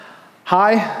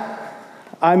Hi,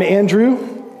 I'm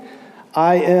Andrew.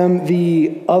 I am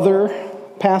the other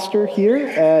pastor here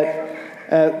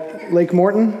at Lake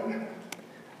Morton.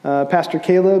 Pastor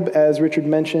Caleb, as Richard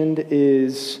mentioned,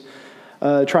 is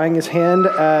trying his hand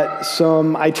at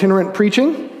some itinerant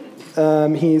preaching.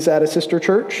 He's at a sister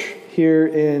church here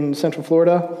in Central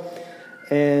Florida,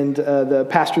 and the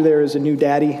pastor there is a new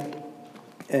daddy,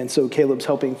 and so Caleb's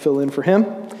helping fill in for him.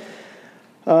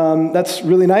 That's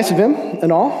really nice of him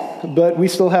and all, but we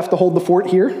still have to hold the fort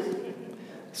here.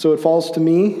 So it falls to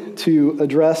me to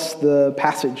address the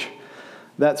passage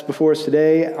that's before us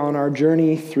today on our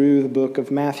journey through the book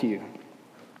of Matthew.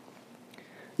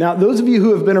 Now, those of you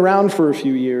who have been around for a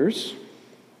few years,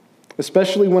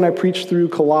 especially when I preach through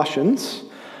Colossians,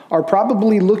 are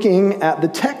probably looking at the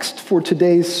text for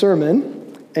today's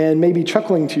sermon and maybe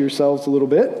chuckling to yourselves a little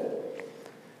bit.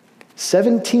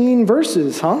 17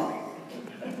 verses, huh?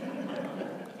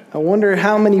 I wonder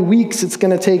how many weeks it's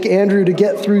going to take Andrew to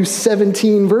get through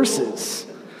 17 verses.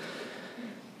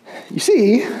 You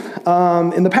see,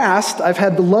 in the past, I've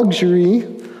had the luxury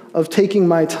of taking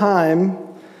my time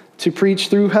to preach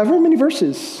through however many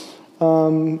verses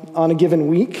on a given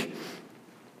week,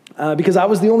 because I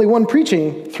was the only one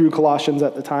preaching through Colossians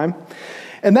at the time.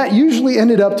 And that usually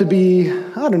ended up to be,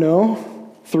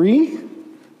 3,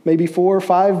 maybe 4 or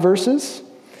 5 verses.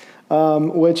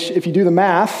 Which, if you do the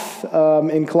math,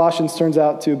 in Colossians turns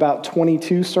out to about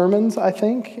 22 sermons, I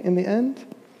think, in the end.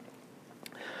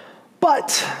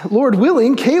 But, Lord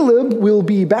willing, Caleb will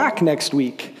be back next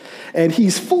week, and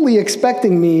he's fully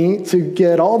expecting me to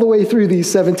get all the way through these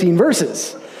 17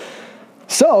 verses.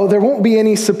 So, there won't be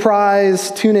any surprise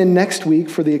tune in next week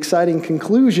for the exciting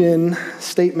conclusion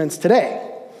statements today.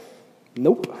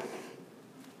 Nope.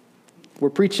 We're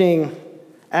preaching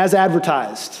as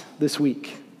advertised this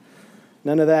week.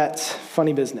 None of that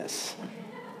funny business.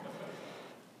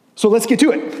 So let's get to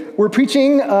it. We're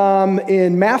preaching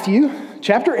in Matthew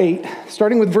chapter 8,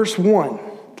 starting with verse 1.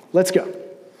 Let's go.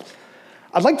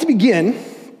 I'd like to begin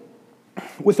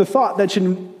with a thought that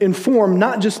should inform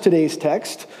not just today's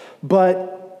text,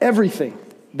 but everything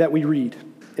that we read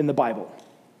in the Bible,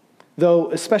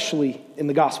 though especially in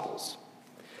the Gospels.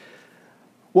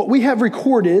 What we have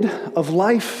recorded of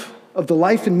the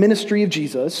life and ministry of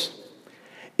Jesus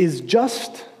is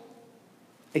just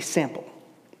a sample.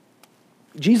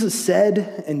 Jesus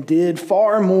said and did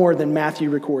far more than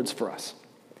Matthew records for us.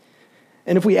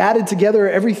 And if we added together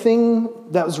everything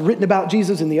that was written about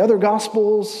Jesus in the other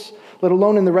Gospels, let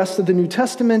alone in the rest of the New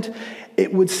Testament,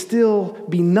 it would still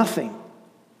be nothing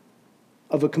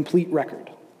of a complete record.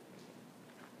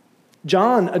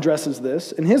 John addresses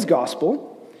this in his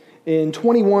Gospel. In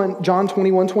John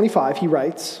 21:25, he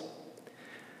writes,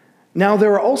 "Now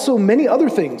there are also many other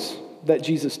things that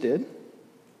Jesus did.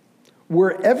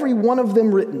 Were every one of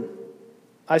them written,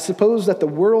 I suppose that the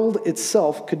world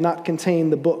itself could not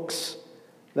contain the books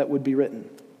that would be written."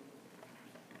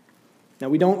 Now,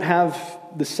 we don't have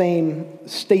the same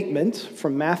statement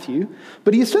from Matthew,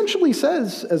 but he essentially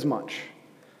says as much.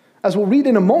 As we'll read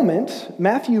in a moment,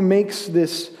 Matthew makes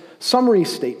this summary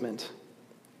statement.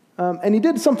 And he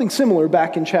did something similar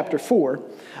back in chapter 4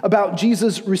 about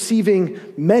Jesus receiving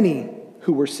many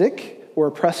who were sick or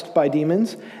oppressed by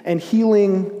demons and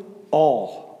healing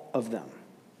all of them.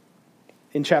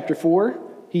 In chapter 4,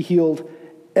 he healed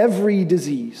every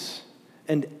disease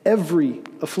and every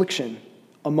affliction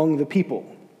among the people.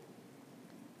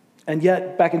 And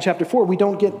yet, back in chapter 4, we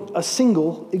don't get a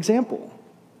single example.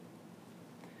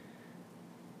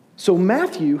 So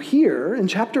Matthew here in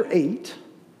chapter 8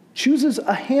 chooses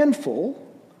a handful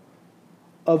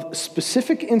of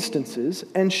specific instances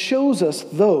and shows us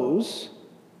those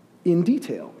in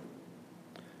detail.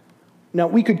 Now,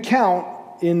 we could count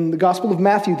in the Gospel of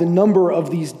Matthew the number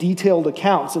of these detailed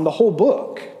accounts in the whole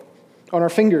book on our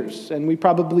fingers, and we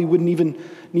probably wouldn't even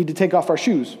need to take off our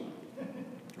shoes.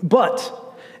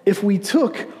 But if we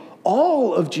took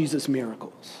all of Jesus'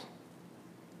 miracles,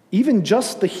 even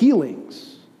just the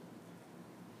healings,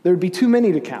 there would be too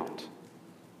many to count,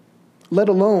 let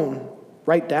alone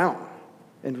write down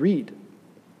and read.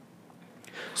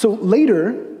 So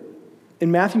later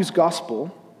in Matthew's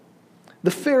gospel, the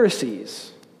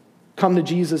Pharisees come to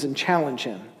Jesus and challenge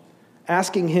him,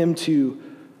 asking him to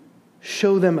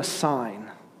show them a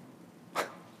sign.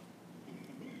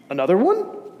 Another one?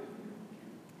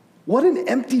 What an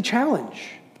empty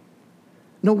challenge.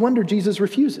 No wonder Jesus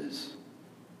refuses.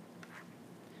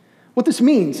 What this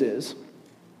means is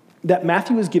that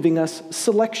Matthew is giving us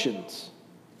selections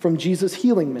from Jesus'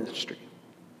 healing ministry.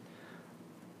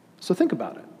 So think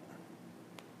about it.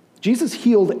 Jesus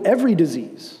healed every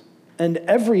disease and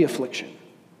every affliction.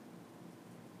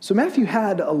 So Matthew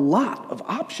had a lot of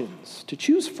options to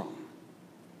choose from.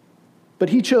 But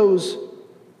he chose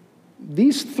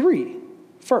these 3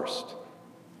 first.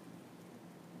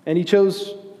 And he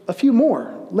chose a few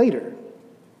more later.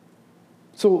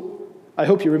 So I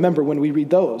hope you remember when we read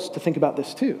those to think about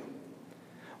this too.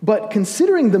 But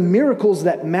considering the miracles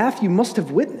that Matthew must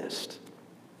have witnessed,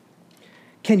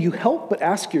 can you help but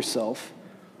ask yourself,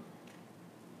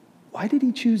 why did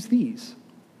he choose these?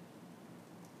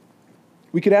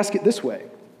 We could ask it this way.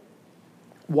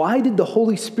 Why did the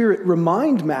Holy Spirit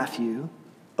remind Matthew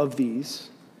of these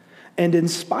and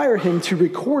inspire him to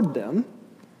record them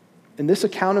in this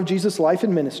account of Jesus' life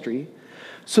and ministry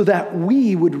so that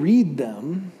we would read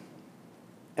them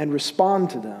and respond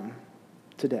to them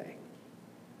today?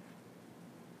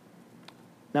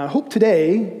 Now, I hope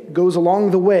today goes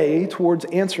along the way towards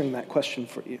answering that question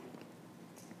for you.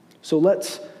 So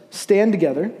let's stand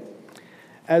together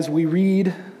as we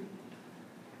read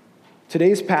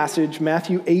today's passage,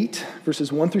 Matthew 8,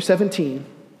 verses 1 through 17,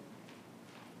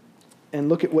 and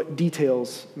look at what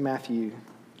details Matthew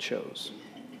chose.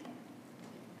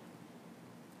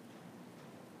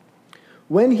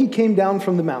 When he came down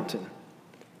from the mountain,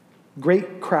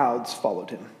 great crowds followed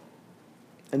him.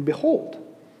 And behold,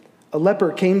 a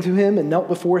leper came to him and knelt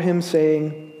before him,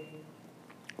 saying,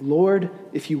 "Lord,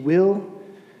 if you will,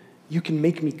 you can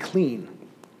make me clean."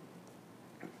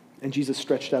 And Jesus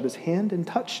stretched out his hand and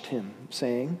touched him,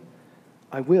 saying,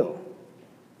 "I will.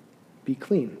 Be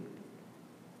clean."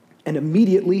 And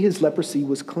immediately his leprosy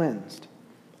was cleansed.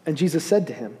 And Jesus said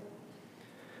to him,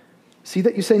 "See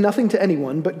that you say nothing to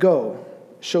anyone, but go,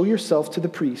 show yourself to the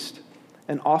priest,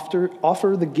 and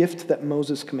offer the gift that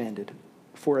Moses commanded,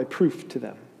 for a proof to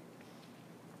them."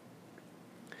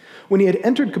 When he had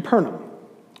entered Capernaum,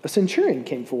 a centurion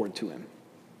came forward to him,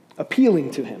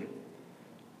 appealing to him,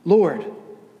 "Lord,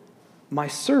 my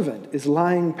servant is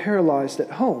lying paralyzed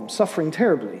at home, suffering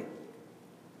terribly."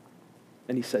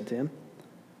 And he said to him,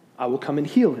 "I will come and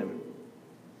heal him."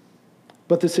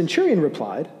 But the centurion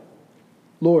replied,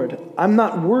 "Lord, I'm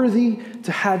not worthy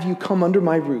to have you come under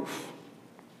my roof,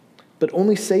 but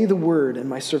only say the word and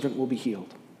my servant will be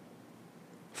healed.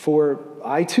 For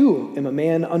I too am a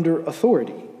man under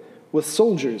authority, with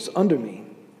soldiers under me.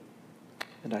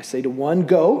 And I say to one,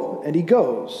 'Go,' and he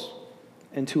goes,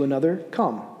 and to another,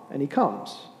 'Come,' and he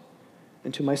comes,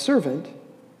 and to my servant,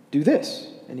 'Do this,'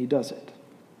 and he does it."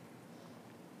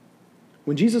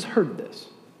 When Jesus heard this,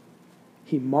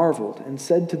 he marveled and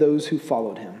said to those who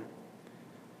followed him,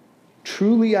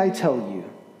 "Truly I tell you,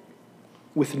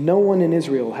 with no one in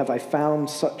Israel have I found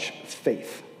such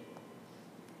faith.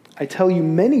 I tell you,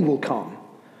 many will come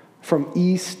from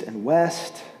east and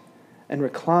west and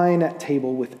recline at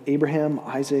table with Abraham,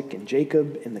 Isaac, and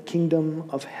Jacob in the kingdom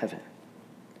of heaven,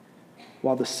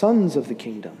 while the sons of the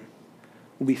kingdom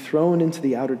will be thrown into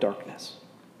the outer darkness.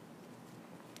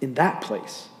 In that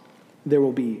place there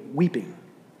will be weeping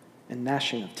and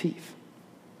gnashing of teeth."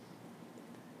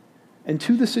 And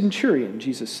to the centurion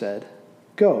Jesus said,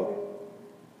 "Go,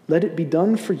 let it be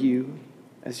done for you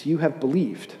as you have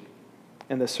believed."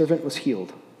 And the servant was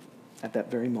healed at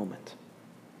that very moment.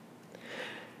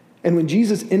 And when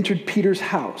Jesus entered Peter's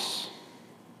house,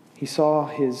 he saw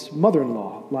his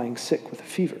mother-in-law lying sick with a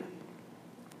fever.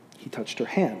 He touched her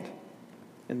hand,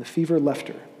 and the fever left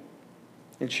her,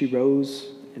 and she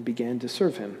rose and began to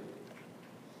serve him.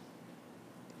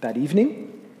 That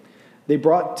evening, they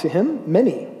brought to him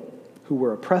many who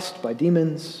were oppressed by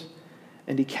demons,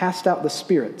 and he cast out the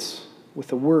spirits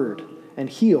with a word and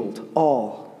healed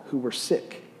all who were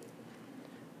sick.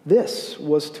 This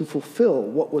was to fulfill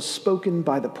what was spoken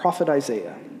by the prophet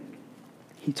Isaiah.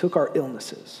 He took our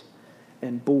illnesses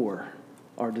and bore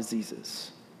our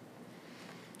diseases.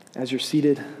 As you're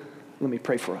seated, let me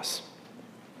pray for us.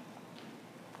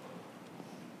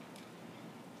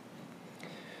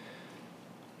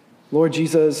 Lord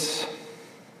Jesus,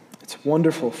 it's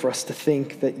wonderful for us to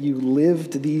think that you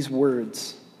lived these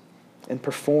words and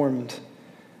performed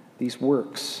these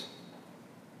works.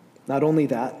 Not only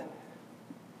that,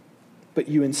 but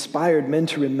you inspired men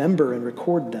to remember and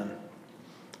record them,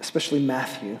 especially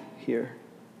Matthew here,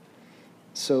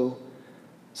 so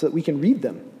that we can read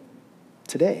them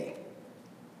today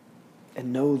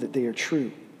and know that they are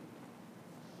true.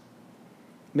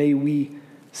 May we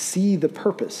see the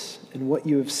purpose in what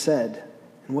you have said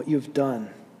and what you have done,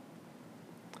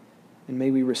 and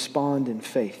may we respond in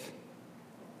faith.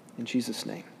 In Jesus'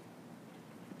 name,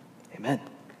 amen.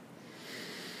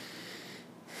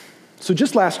 So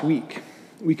just last week,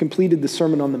 we completed the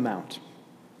Sermon on the Mount.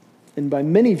 And by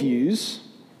many views,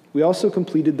 we also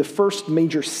completed the first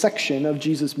major section of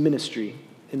Jesus' ministry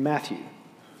in Matthew.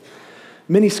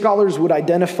 Many scholars would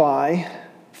identify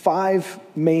 5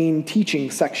 main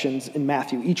teaching sections in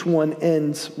Matthew. Each one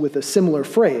ends with a similar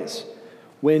phrase,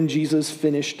 when Jesus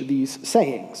finished these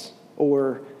sayings,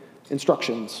 or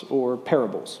instructions, or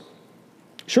parables.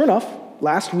 Sure enough,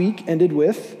 last week ended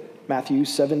with Matthew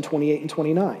 7, 28 and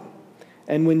 29.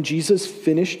 And when Jesus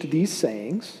finished these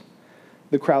sayings,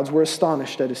 the crowds were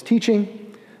astonished at his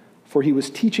teaching, for he was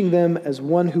teaching them as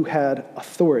one who had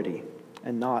authority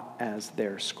and not as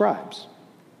their scribes.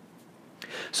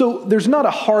 So there's not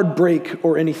a hard break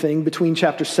or anything between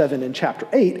chapter 7 and chapter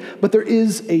 8, but there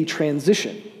is a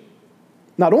transition.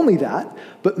 Not only that,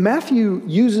 but Matthew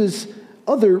uses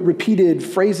other repeated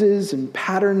phrases and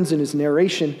patterns in his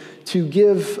narration to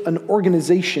give an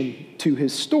organization to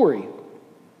his story.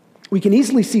 We can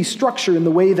easily see structure in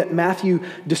the way that Matthew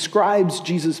describes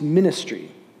Jesus'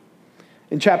 ministry.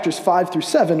 In chapters 5 through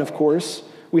 7, of course,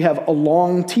 we have a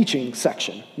long teaching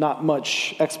section, not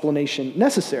much explanation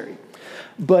necessary.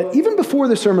 But even before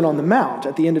the Sermon on the Mount,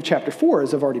 at the end of chapter 4,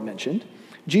 as I've already mentioned,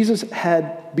 Jesus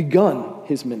had begun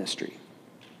his ministry.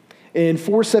 In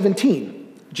 4:17,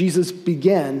 Jesus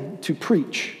began to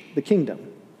preach the kingdom.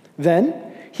 Then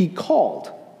he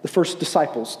called the first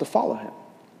disciples to follow him.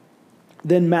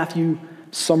 Then Matthew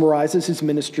summarizes his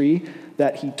ministry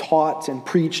that he taught and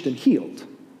preached and healed,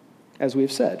 as we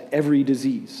have said, every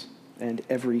disease and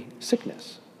every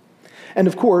sickness. And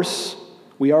of course,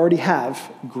 we already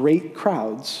have great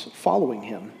crowds following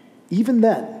him, even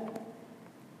then.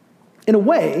 In a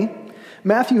way,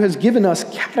 Matthew has given us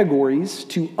categories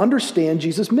to understand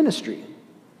Jesus' ministry: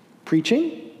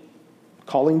 preaching,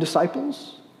 calling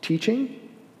disciples, teaching,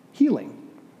 healing.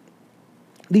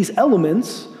 These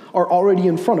elements are already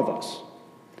in front of us.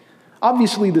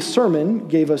 Obviously, the sermon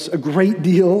gave us a great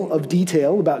deal of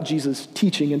detail about Jesus'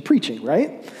 teaching and preaching,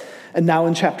 right? And now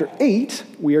in chapter 8,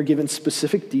 we are given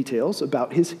specific details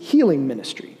about his healing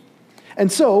ministry. And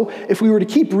so, if we were to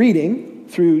keep reading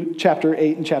through chapter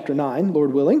 8 and chapter 9,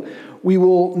 Lord willing, we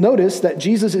will notice that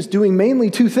Jesus is doing mainly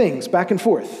 2 things back and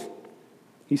forth.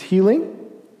 He's healing,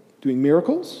 doing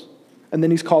miracles, and then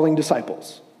he's calling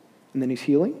disciples. And then he's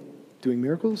healing, doing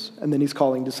miracles, and then he's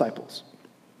calling disciples.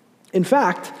 In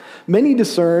fact, many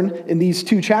discern in these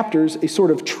 2 chapters a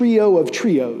sort of trio of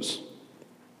trios.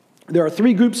 There are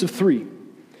 3 groups of 3,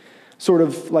 sort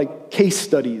of like case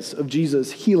studies of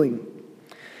Jesus healing.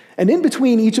 And in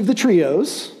between each of the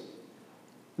trios,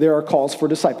 there are calls for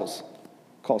disciples.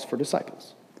 Calls for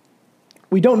disciples.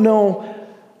 We don't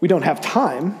have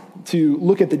time to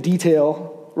look at the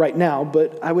detail right now,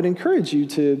 but I would encourage you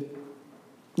to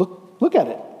look at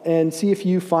it and see if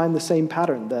you find the same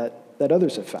pattern that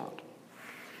others have found.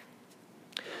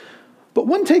 But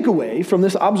one takeaway from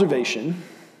this observation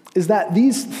is that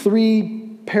these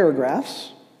 3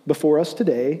 paragraphs before us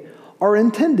today are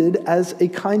intended as a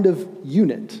kind of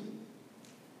unit.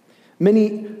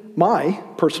 My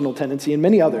personal tendency, and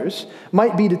many others,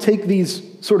 might be to take these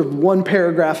sort of 1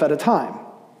 paragraph at a time.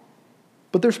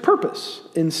 But there's purpose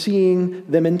in seeing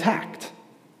them intact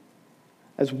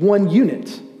as 1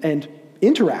 unit and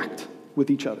interact with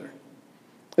each other.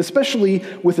 Especially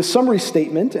with the summary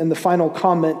statement and the final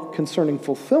comment concerning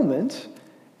fulfillment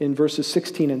in verses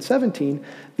 16 and 17,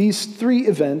 these 3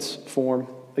 events form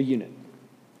a unit.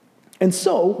 And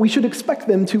so, we should expect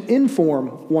them to inform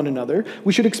one another.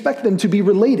 We should expect them to be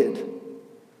related.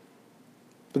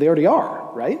 But they already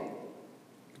are, right?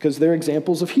 Because they're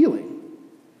examples of healing.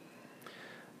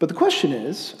 But the question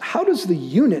is, how does the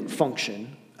unit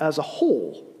function as a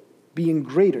whole, being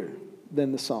greater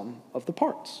than the sum of the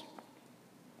parts?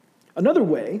 Another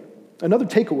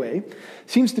takeaway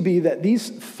seems to be that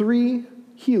these 3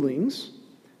 healings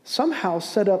somehow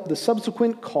set up the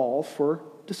subsequent call for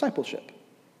discipleship,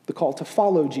 the call to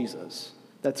follow Jesus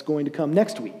that's going to come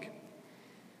next week.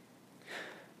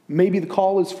 Maybe the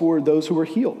call is for those who are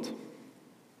healed,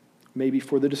 maybe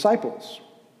for the disciples,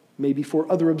 maybe for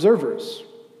other observers,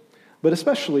 but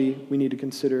especially we need to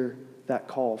consider that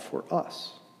call for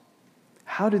us.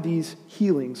 How do these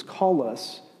healings call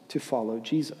us to follow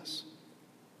Jesus?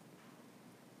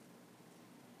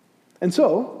 And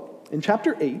so, in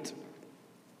chapter 8,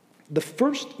 the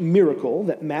first miracle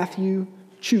that Matthew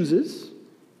chooses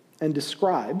and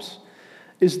describes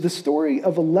is the story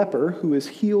of a leper who is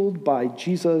healed by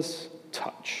Jesus'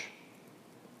 touch.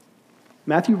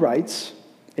 Matthew writes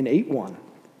in 8:1,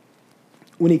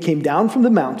 "When he came down from the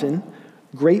mountain,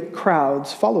 great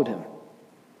crowds followed him."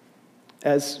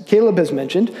 As Caleb has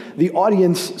mentioned, the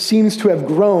audience seems to have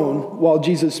grown while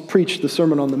Jesus preached the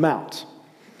Sermon on the Mount.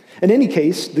 In any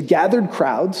case, the gathered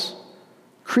crowds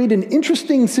create an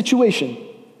interesting situation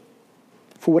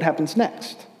for what happens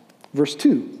next. Verse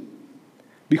 2,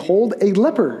 behold, a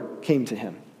leper came to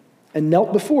him and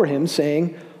knelt before him,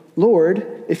 saying,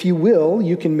 Lord, if you will,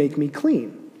 you can make me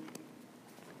clean.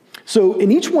 So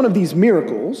in each one of these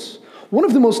miracles, one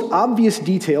of the most obvious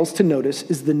details to notice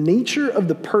is the nature of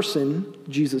the person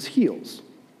Jesus heals.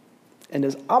 And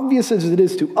as obvious as it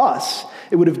is to us,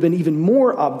 it would have been even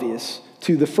more obvious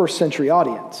to the first century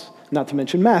audience, not to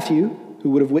mention Matthew,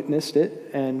 who would have witnessed it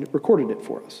and recorded it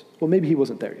for us. Well, maybe he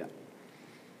wasn't there yet.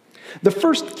 The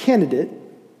first candidate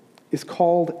is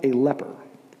called a leper.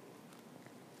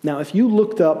 Now, if you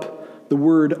looked up the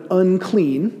word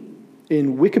unclean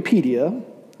in Wikipedia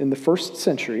in the first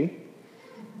century,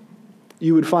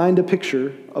 you would find a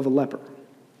picture of a leper.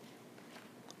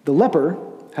 The leper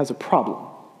has a problem.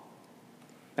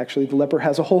 Actually, the leper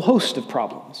has a whole host of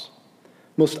problems.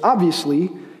 Most obviously,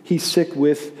 he's sick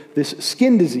with this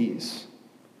skin disease,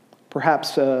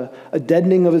 perhaps a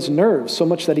deadening of his nerves so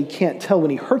much that he can't tell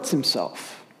when he hurts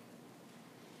himself.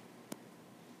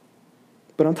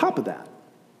 But on top of that,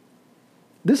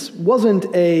 this wasn't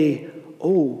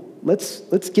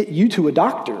let's get you to a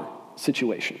doctor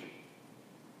situation.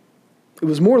 It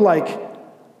was more like,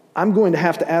 I'm going to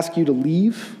have to ask you to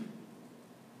leave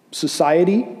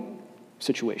society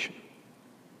situation.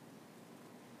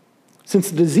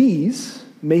 Since the disease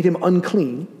made him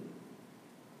unclean,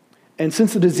 and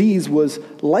since the disease was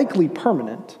likely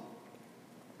permanent,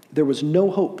 there was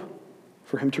no hope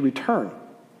for him to return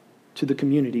to the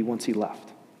community once he left.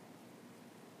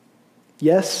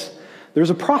 Yes, there's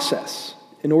a process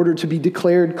in order to be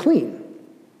declared clean,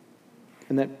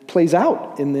 and that plays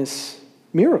out in this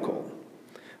miracle.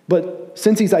 But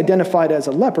since he's identified as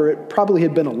a leper, it probably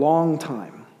had been a long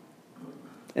time,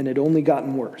 and it only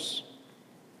gotten worse.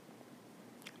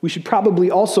 We should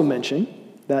probably also mention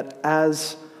that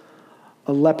as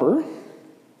a leper,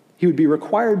 he would be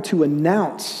required to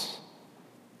announce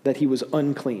that he was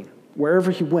unclean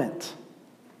wherever he went,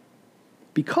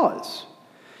 because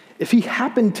if he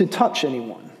happened to touch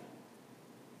anyone,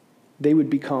 they would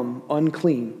become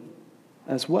unclean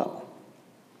as well.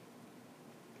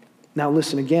 Now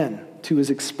listen again to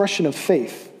his expression of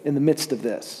faith in the midst of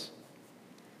this.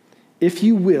 If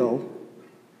you will,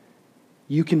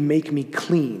 you can make me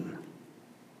clean.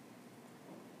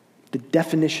 The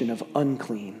definition of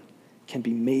unclean can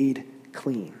be made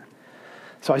clean.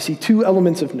 So I see two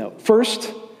elements of note.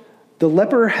 First, the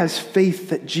leper has faith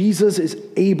that Jesus is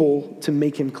able to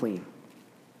make him clean.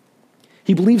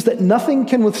 He believes that nothing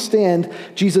can withstand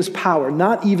Jesus' power,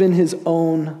 not even his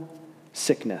own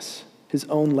sickness, his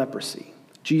own leprosy.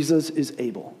 Jesus is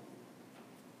able.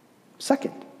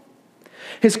 Second,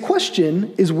 his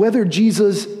question is whether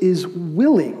Jesus is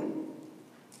willing.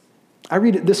 I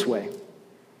read it this way.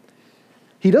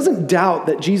 He doesn't doubt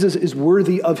that Jesus is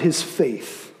worthy of his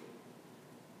faith,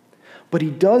 but he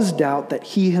does doubt that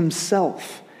he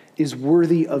himself is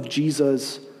worthy of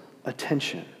Jesus'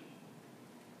 attention.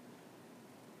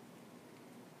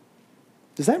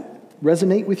 Does that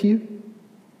resonate with you?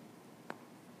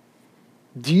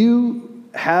 Do you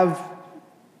have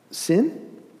sin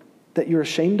that you're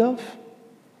ashamed of?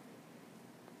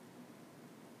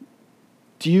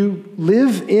 Do you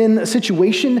live in a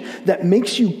situation that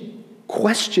makes you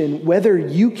question whether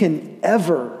you can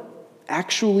ever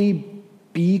actually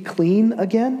be clean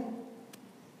again?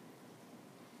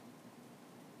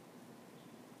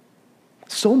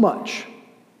 So much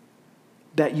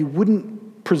that you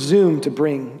wouldn't presume to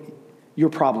bring your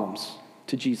problems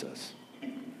to Jesus.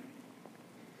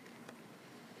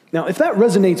 Now, if that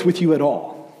resonates with you at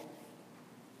all,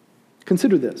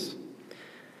 consider this.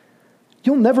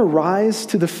 You'll never rise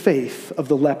to the faith of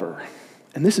the leper,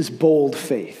 and this is bold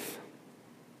faith,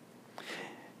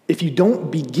 if you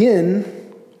don't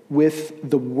begin with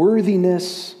the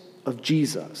worthiness of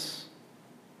Jesus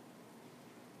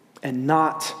and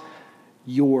not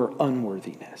your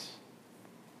unworthiness.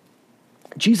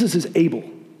 Jesus is able,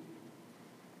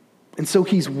 and so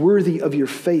he's worthy of your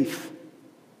faith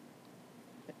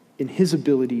in his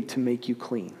ability to make you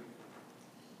clean.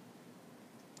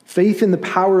 Faith in the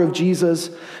power of Jesus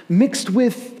mixed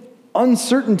with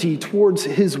uncertainty towards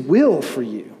his will for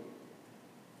you,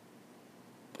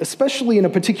 especially in a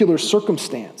particular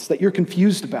circumstance that you're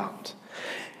confused about,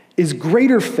 is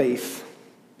greater faith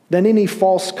than any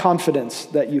false confidence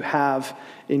that you have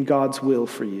in God's will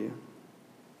for you.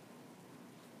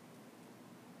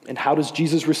 And how does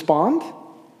Jesus respond?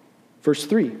 Verse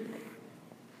 3.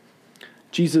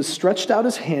 Jesus stretched out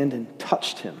his hand and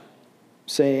touched him,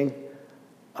 saying,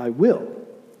 I will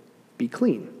be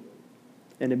clean.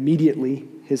 And immediately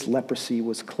his leprosy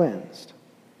was cleansed.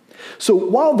 So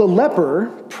while the leper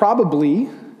probably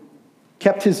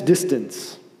kept his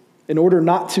distance in order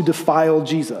not to defile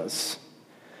Jesus,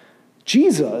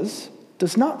 Jesus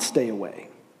does not stay away,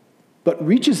 but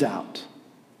reaches out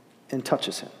and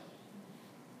touches him.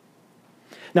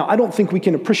 Now, I don't think we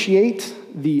can appreciate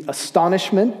the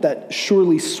astonishment that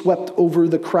surely swept over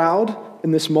the crowd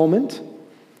in this moment.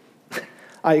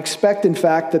 I expect, in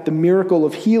fact, that the miracle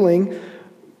of healing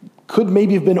could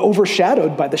maybe have been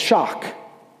overshadowed by the shock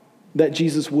that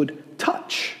Jesus would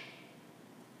touch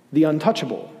the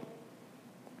untouchable.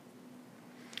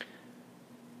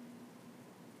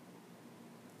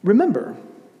 Remember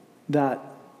that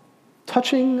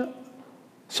touching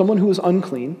someone who is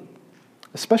unclean,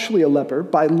 especially a leper,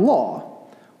 by law,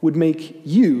 would make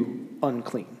you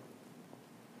unclean.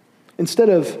 Instead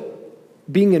of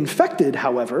being infected,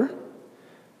 however,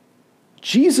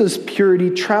 Jesus'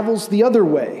 purity travels the other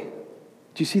way.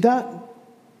 Do you see that?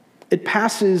 It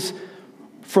passes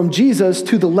from Jesus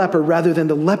to the leper rather than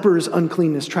the leper's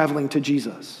uncleanness traveling to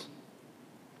Jesus.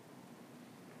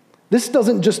 This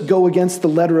doesn't just go against the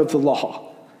letter of the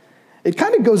law. It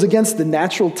kind of goes against the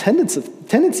natural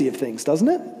tendency of things, doesn't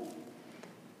it?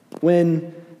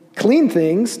 When clean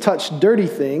things touch dirty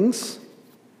things,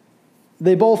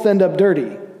 they both end up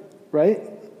dirty, right?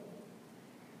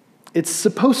 It's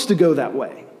supposed to go that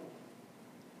way.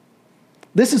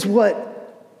 This is what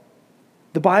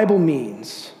the Bible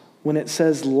means when it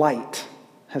says light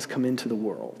has come into the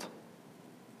world.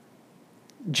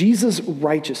 Jesus'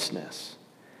 righteousness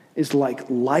is like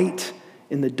light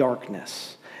in the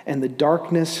darkness, and the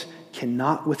darkness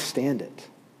cannot withstand it.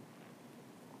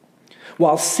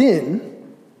 While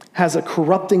sin has a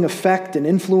corrupting effect and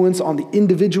influence on the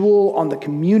individual, on the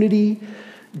community,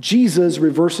 Jesus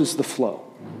reverses the flow.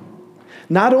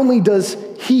 Not only does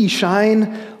he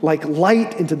shine like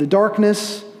light into the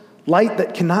darkness, light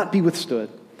that cannot be withstood,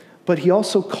 but he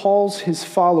also calls his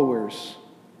followers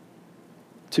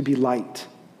to be light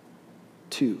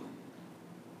too.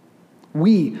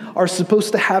 We are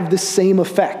supposed to have this same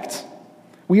effect.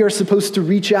 We are supposed to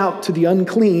reach out to the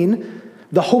unclean,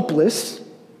 the hopeless,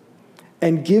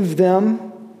 and give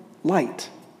them light.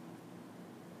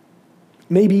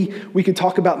 Maybe we could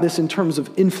talk about this in terms of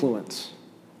influence.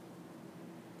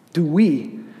 Do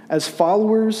we, as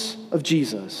followers of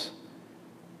Jesus,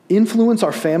 influence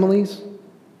our families?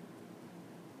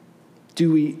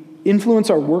 Do we influence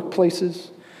our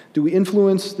workplaces? Do we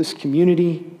influence this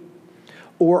community?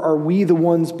 Or are we the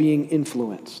ones being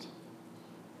influenced?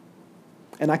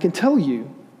 And I can tell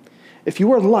you, if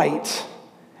you are light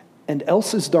and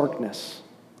else is darkness,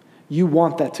 you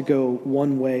want that to go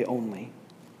one way only.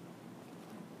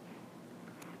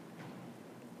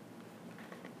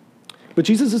 But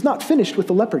Jesus is not finished with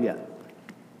the leper yet.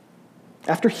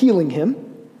 After healing him,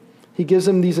 he gives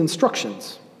him these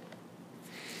instructions.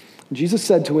 Jesus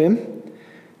said to him,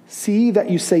 "See that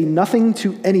you say nothing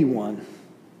to anyone,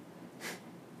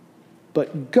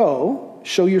 but go,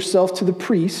 show yourself to the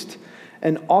priest,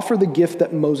 and offer the gift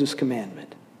that Moses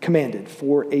commanded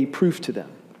for a proof to them."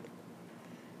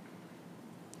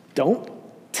 Don't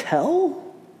tell?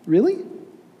 Really?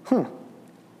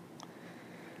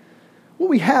 What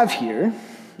we have here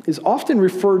is often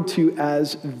referred to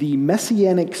as the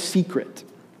messianic secret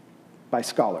by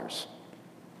scholars.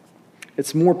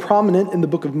 It's more prominent in the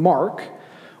book of Mark,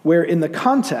 where in the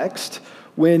context,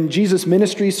 when Jesus'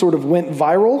 ministry sort of went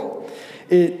viral,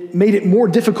 it made it more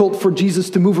difficult for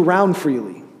Jesus to move around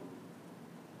freely.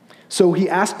 So he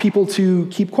asked people to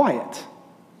keep quiet.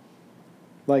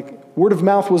 Like, word of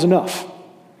mouth was enough.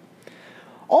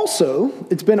 Also,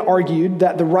 it's been argued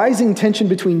that the rising tension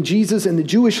between Jesus and the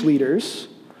Jewish leaders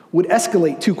would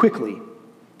escalate too quickly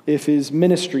if his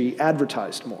ministry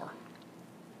advertised more.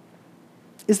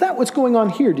 Is that what's going on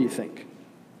here, do you think?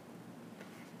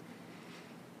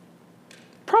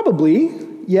 Probably,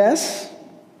 yes,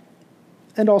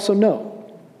 and also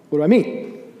no. What do I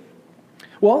mean?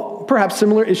 Well, perhaps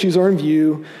similar issues are in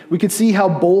view. We could see how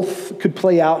both could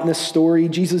play out in this story.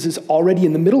 Jesus is already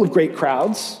in the middle of great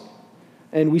crowds,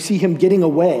 and we see him getting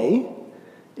away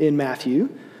in Matthew.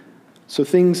 So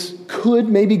things could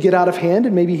maybe get out of hand,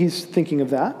 and maybe he's thinking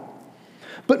of that.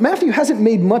 But Matthew hasn't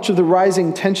made much of the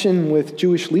rising tension with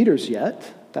Jewish leaders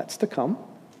yet. That's to come.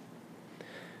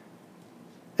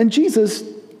 And Jesus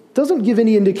doesn't give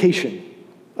any indication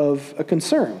of a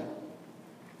concern.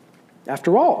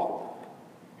 After all,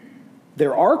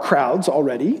 there are crowds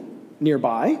already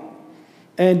nearby,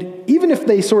 and even if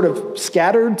they sort of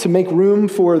scattered to make room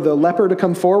for the leper to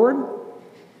come forward,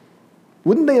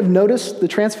 wouldn't they have noticed the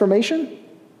transformation?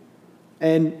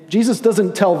 And Jesus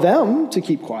doesn't tell them to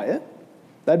keep quiet.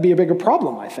 That'd be a bigger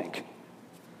problem, I think.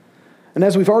 And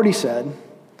as we've already said,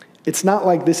 it's not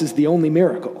like this is the only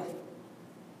miracle.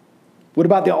 What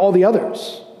about all the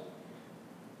others?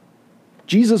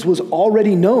 Jesus was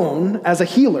already known as a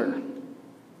healer.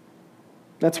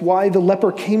 That's why the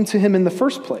leper came to him in the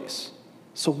first place.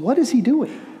 So what is he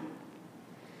doing?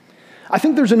 I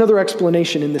think there's another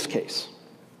explanation in this case.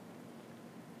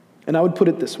 And I would put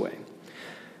it this way.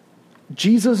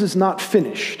 Jesus is not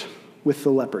finished with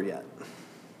the leper yet.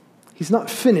 He's not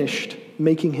finished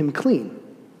making him clean.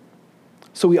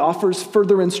 So he offers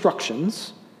further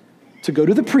instructions to go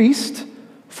to the priest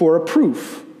for a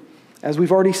proof. As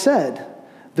we've already said,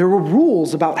 there were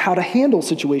rules about how to handle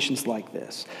situations like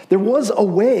this. There was a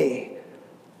way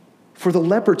for the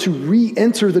leper to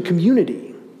re-enter the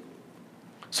community.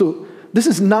 So this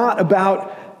is not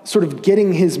about sort of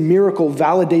getting his miracle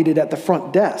validated at the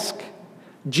front desk.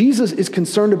 Jesus is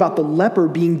concerned about the leper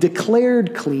being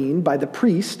declared clean by the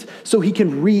priest so he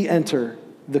can re-enter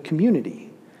the community.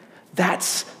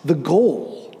 That's the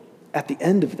goal at the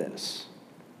end of this.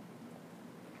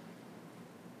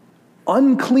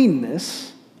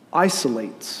 Uncleanness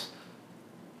isolates.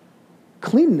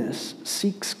 Cleanness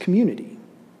seeks community.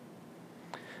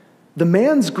 The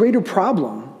man's greater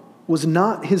problem was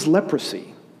not his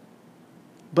leprosy,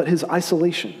 but his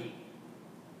isolation.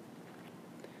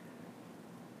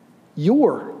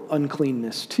 Your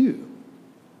uncleanness, too,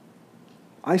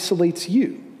 isolates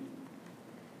you.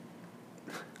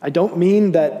 I don't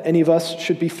mean that any of us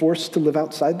should be forced to live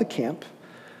outside the camp.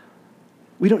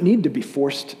 We don't need to be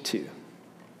forced to.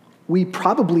 We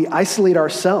probably isolate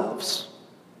ourselves.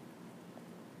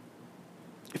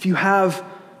 If you have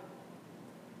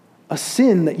a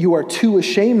sin that you are too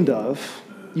ashamed of,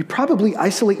 you probably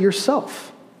isolate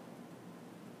yourself.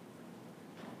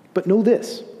 But know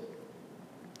this.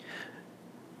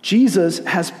 Jesus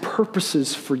has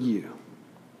purposes for you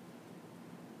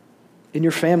in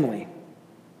your family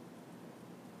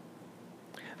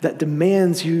that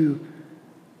demands you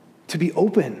to be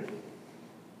open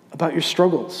about your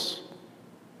struggles.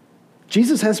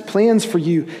 Jesus has plans for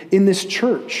you in this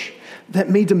church that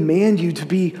may demand you to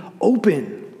be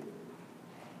open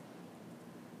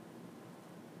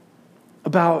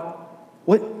about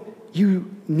what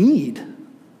you need,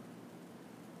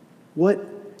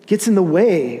 what gets in the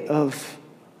way of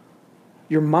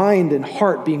your mind and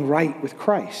heart being right with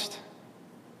Christ.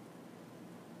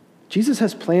 Jesus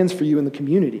has plans for you in the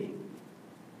community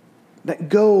that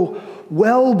go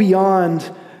well beyond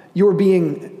your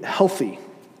being healthy.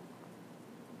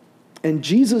 And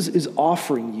Jesus is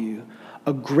offering you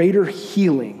a greater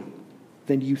healing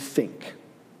than you think.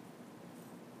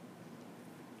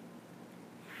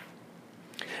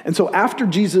 And so after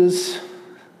Jesus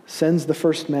sends the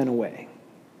first man away,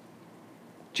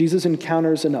 Jesus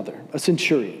encounters another, a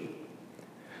centurion,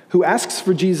 who asks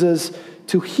for Jesus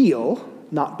to heal,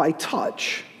 not by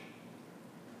touch,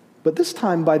 but this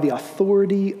time by the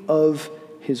authority of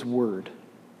his word.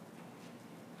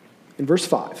 In verse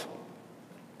 5,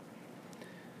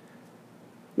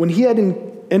 when he had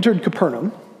entered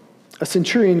Capernaum, a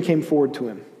centurion came forward to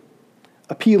him,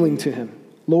 appealing to him,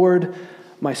 "Lord,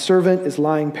 my servant is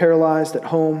lying paralyzed at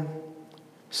home,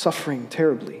 suffering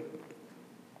terribly."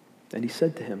 And he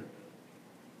said to him,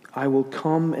 "I will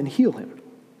come and heal him."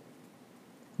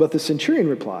 But the centurion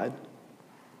replied,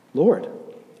 "Lord,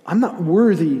 I'm not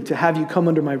worthy to have you come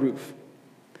under my roof,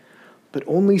 but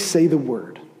only say the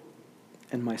word,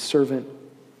 and my servant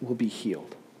will be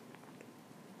healed."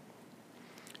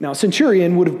 Now, a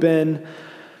centurion would have been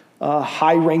a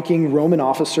high-ranking Roman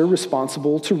officer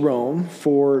responsible to Rome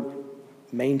for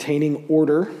maintaining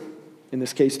order, in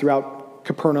this case throughout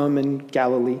Capernaum and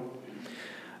Galilee.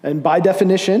 And by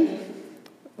definition,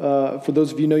 for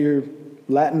those of you who know your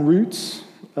Latin roots,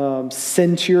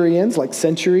 centurions, like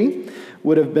century,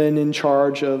 would have been in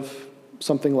charge of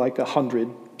something like 100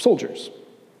 soldiers.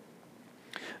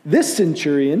 This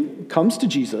centurion comes to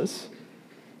Jesus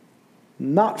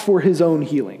not for his own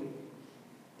healing,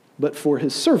 but for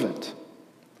his servant,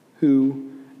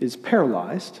 who is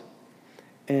paralyzed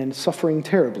and suffering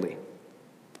terribly.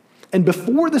 And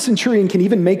before the centurion can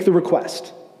even make the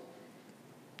request,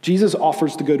 Jesus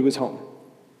offers to go to his home.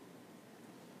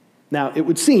 Now, it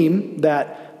would seem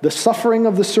that the suffering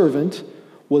of the servant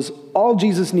was all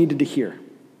Jesus needed to hear.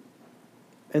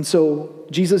 And so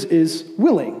Jesus is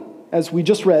willing, as we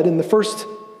just read in the first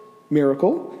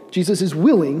miracle, Jesus is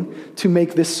willing to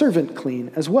make this servant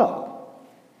clean as well.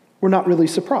 We're not really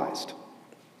surprised,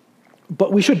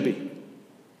 but we should be.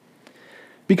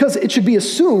 Because it should be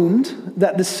assumed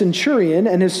that the centurion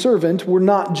and his servant were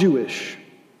not Jewish,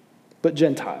 but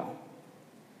Gentile,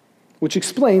 which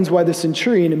explains why the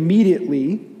centurion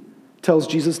immediately tells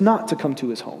Jesus not to come to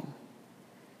his home.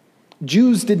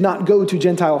 Jews did not go to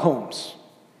Gentile homes,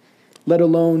 let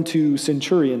alone to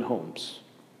centurion homes.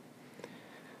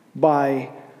 by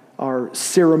our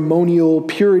ceremonial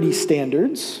purity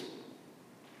standards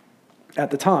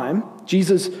at the time,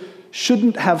 Jesus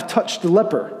shouldn't have touched the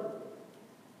leper,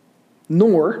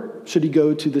 nor should he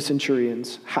go to the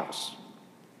centurion's house.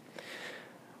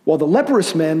 While the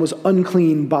leprous man was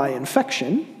unclean by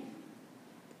infection,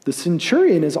 the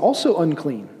centurion is also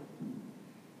unclean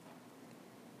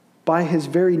by his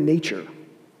very nature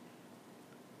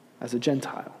as a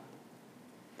Gentile.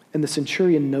 And the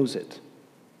centurion knows it.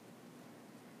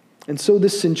 And so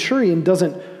this centurion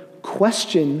doesn't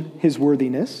question his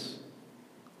worthiness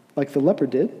like the leper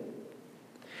did.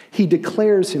 He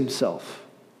declares himself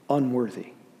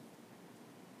unworthy.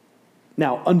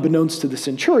 Now, unbeknownst to the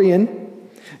centurion,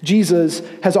 Jesus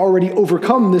has already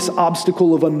overcome this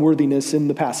obstacle of unworthiness in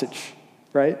the passage,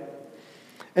 right?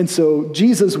 And so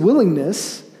Jesus'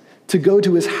 willingness to go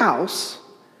to his house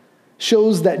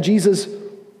shows that Jesus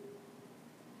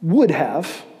would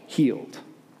have healed.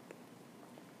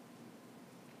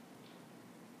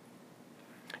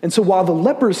 And so while the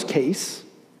leper's case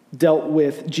dealt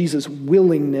with Jesus'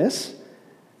 willingness,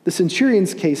 the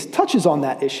centurion's case touches on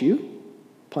that issue,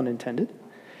 pun intended,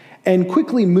 and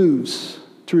quickly moves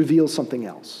to reveal something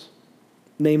else,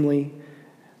 namely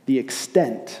the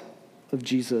extent of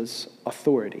Jesus'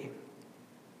 authority,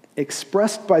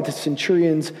 expressed by the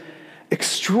centurion's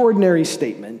extraordinary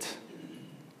statement,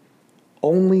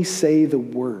 "Only say the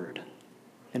word,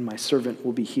 and my servant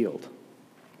will be healed."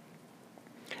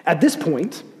 At this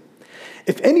point,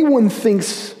 if anyone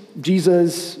thinks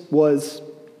Jesus was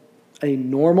a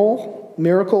normal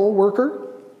miracle worker,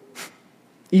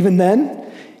 even then,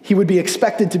 he would be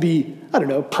expected to be,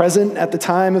 present at the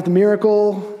time of the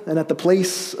miracle and at the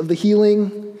place of the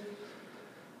healing.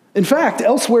 In fact,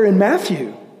 elsewhere in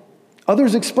Matthew,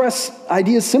 others express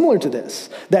ideas similar to this,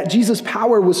 that Jesus'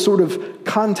 power was sort of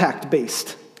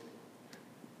contact-based,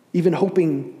 even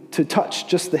hoping to touch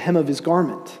just the hem of his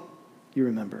garment, you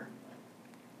remember.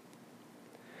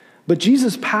 But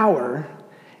Jesus' power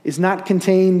is not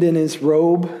contained in his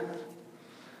robe.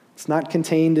 It's not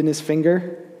contained in his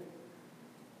finger,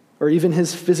 or even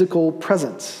his physical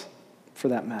presence, for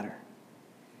that matter.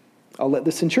 I'll let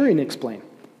the centurion explain.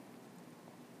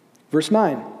 Verse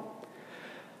 9.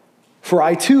 "For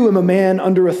I too am a man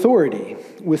under authority,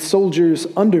 with soldiers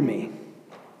under me.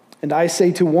 And I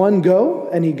say to one, 'Go,'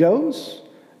 and he goes,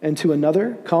 and to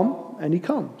another, 'Come,' and he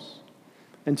comes.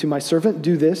 And to my servant,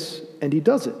 'Do this,' and he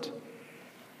does it."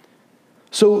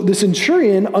 So the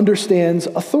centurion understands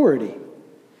authority.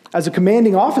 As a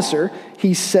commanding officer,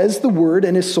 he says the word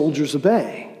and his soldiers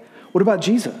obey. What about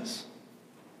Jesus?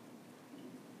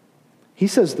 He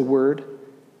says the word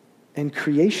and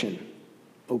creation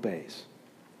obeys.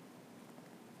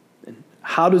 And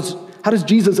how does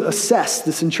Jesus assess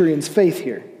the centurion's faith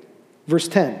here? Verse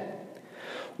 10,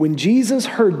 "When Jesus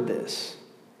heard this,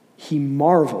 he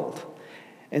marveled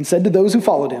and said to those who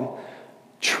followed him,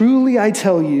 'Truly I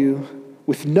tell you,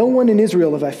 with no one in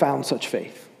Israel have I found such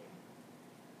faith.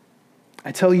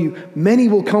 I tell you, many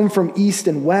will come from east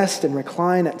and west and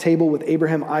recline at table with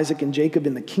Abraham, Isaac, and Jacob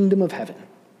in the kingdom of heaven,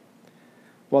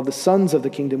 while the sons of the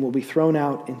kingdom will be thrown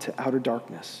out into outer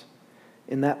darkness.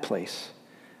 In that place,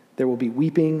 there will be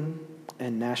weeping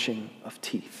and gnashing of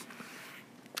teeth.'"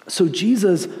 So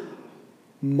Jesus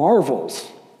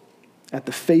marvels at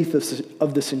the faith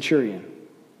of the centurion.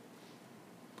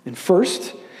 And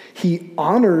first, he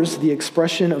honors the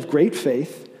expression of great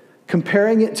faith,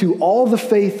 comparing it to all the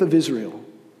faith of Israel.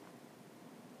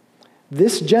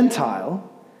 This Gentile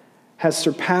has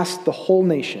surpassed the whole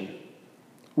nation,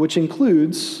 which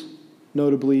includes,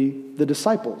 notably, the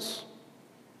disciples.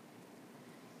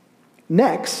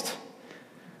 Next,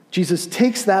 Jesus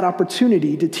takes that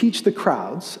opportunity to teach the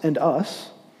crowds and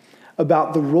us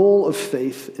about the role of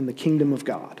faith in the kingdom of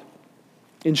God.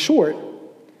 In short,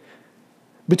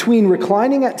 between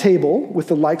reclining at table with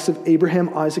the likes of Abraham,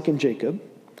 Isaac, and Jacob,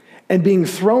 and being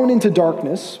thrown into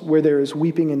darkness where there is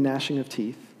weeping and gnashing of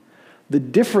teeth, the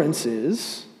difference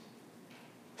is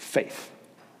faith.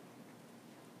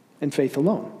 And faith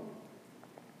alone.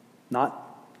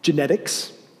 Not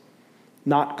genetics,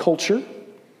 not culture,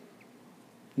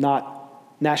 not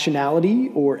nationality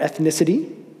or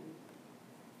ethnicity.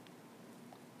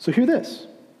 So hear this.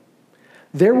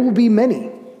 There will be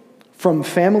many from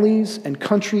families and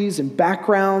countries and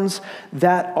backgrounds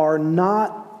that are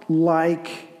not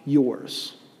like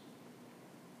yours.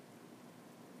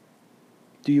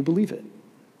 Do you believe it?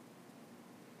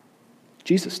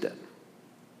 Jesus did.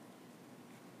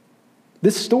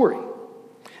 This story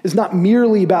is not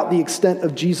merely about the extent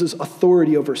of Jesus'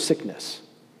 authority over sickness.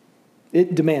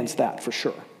 It demands that for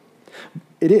sure.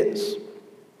 It is.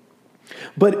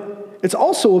 But it's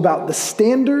also about the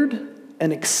standard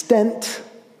and extent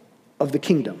of the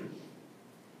kingdom.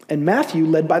 And Matthew,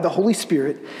 led by the Holy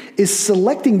Spirit, is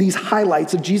selecting these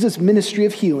highlights of Jesus' ministry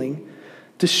of healing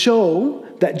to show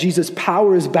that Jesus'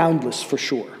 power is boundless for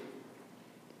sure.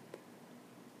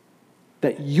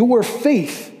 That your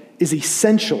faith is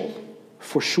essential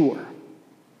for sure.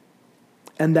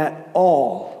 And that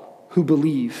all who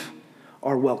believe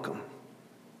are welcome,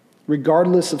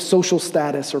 regardless of social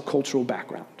status or cultural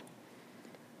background.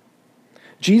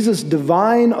 Jesus'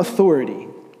 divine authority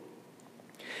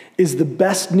is the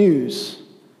best news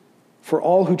for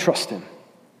all who trust him.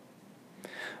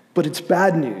 But it's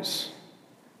bad news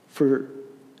for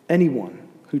anyone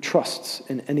who trusts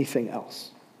in anything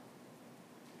else.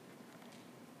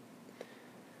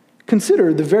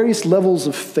 Consider the various levels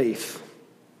of faith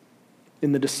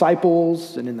in the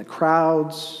disciples and in the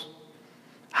crowds.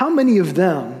 How many of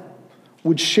them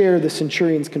would share the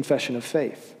centurion's confession of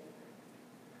faith?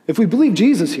 If we believe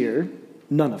Jesus here,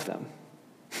 none of them.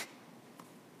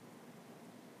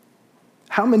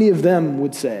 How many of them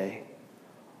would say,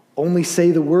 "Only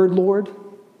say the word, Lord"?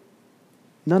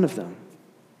 None of them.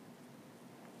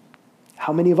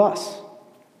 How many of us?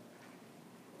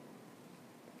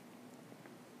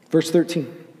 Verse 13.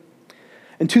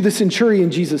 And to the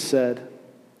centurion Jesus said,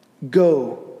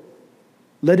 "Go,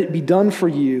 let it be done for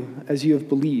you as you have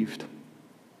believed."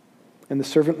 And the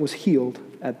servant was healed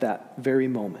at that very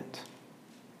moment.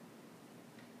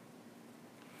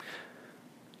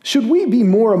 Should we be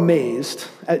more amazed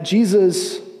at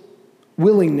Jesus'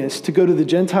 willingness to go to the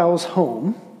Gentiles'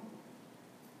 home,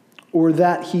 or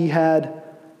that he had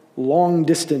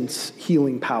long-distance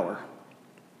healing power?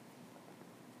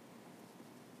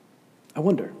 I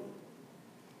wonder.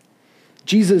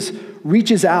 Jesus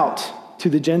reaches out to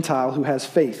the Gentile who has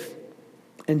faith,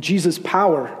 and Jesus'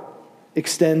 power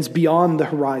extends beyond the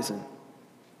horizon.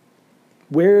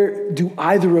 Where do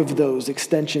either of those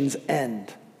extensions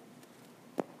end?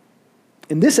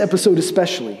 In this episode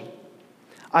especially,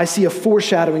 I see a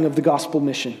foreshadowing of the gospel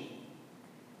mission,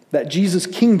 that Jesus'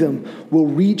 kingdom will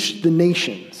reach the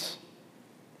nations,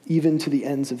 even to the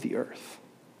ends of the earth.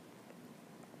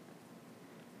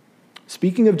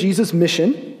 Speaking of Jesus'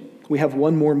 mission, we have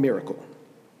one more miracle.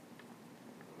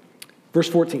 Verse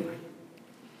 14.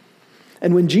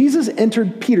 And when Jesus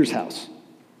entered Peter's house,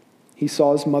 he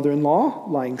saw his mother-in-law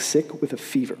lying sick with a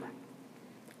fever.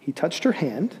 He touched her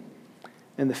hand,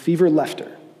 and the fever left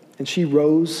her, and she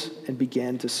rose and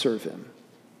began to serve him.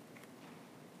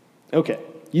 Okay,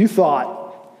 you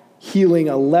thought healing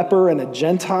a leper and a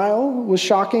Gentile was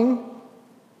shocking?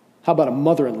 How about a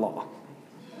mother-in-law,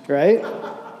 right?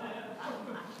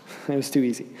 It was too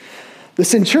easy. The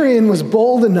centurion was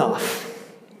bold enough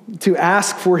to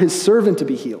ask for his servant to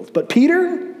be healed, but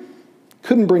Peter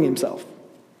couldn't bring himself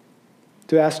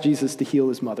to ask Jesus to heal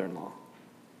his mother-in-law.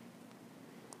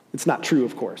 It's not true,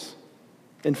 of course.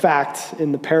 In fact,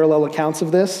 in the parallel accounts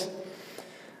of this,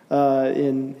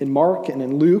 in Mark and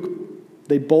in Luke,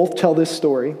 they both tell this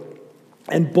story,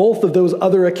 and both of those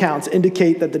other accounts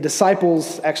indicate that the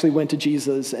disciples actually went to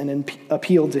Jesus and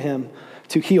appealed to him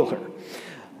to heal her.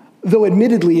 Though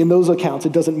admittedly, in those accounts,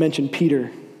 it doesn't mention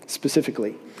Peter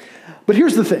specifically. But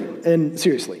here's the thing, and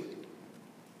seriously.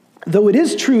 Though it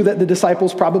is true that the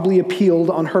disciples probably appealed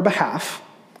on her behalf,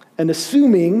 and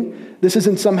assuming this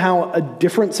isn't somehow a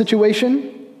different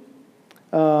situation,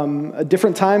 a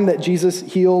different time that Jesus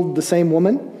healed the same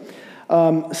woman,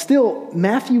 still,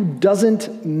 Matthew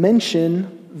doesn't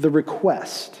mention the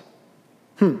request.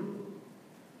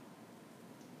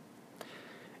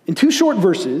 In two short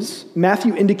verses,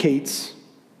 Matthew indicates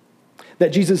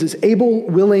that Jesus is able,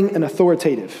 willing, and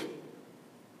authoritative.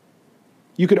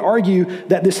 You could argue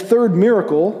that this third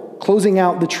miracle, closing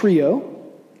out the trio,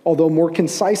 although more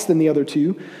concise than the other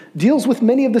two, deals with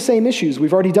many of the same issues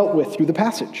we've already dealt with through the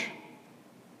passage.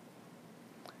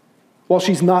 While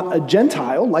she's not a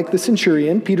Gentile, like the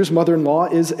centurion, Peter's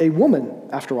mother-in-law is a woman,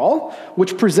 after all,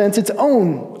 which presents its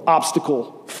own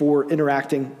obstacle for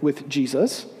interacting with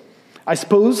Jesus. I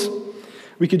suppose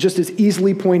we could just as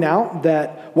easily point out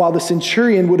that while the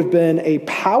centurion would have been a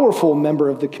powerful member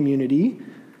of the community,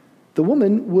 the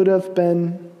woman would have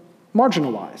been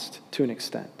marginalized to an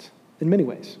extent, in many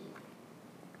ways.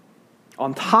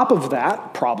 On top of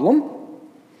that problem,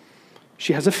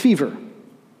 she has a fever.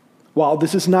 While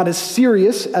this is not as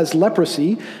serious as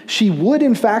leprosy, she would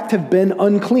in fact have been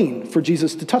unclean for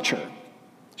Jesus to touch her.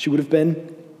 She would have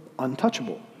been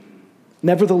untouchable.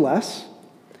 Nevertheless,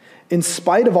 in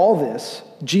spite of all this,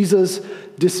 Jesus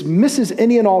dismisses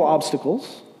any and all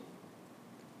obstacles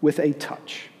with a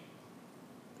touch.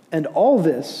 And all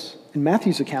this, in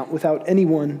Matthew's account, without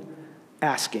anyone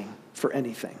asking for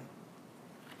anything.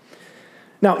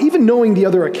 Now, even knowing the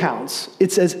other accounts,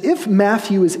 it's as if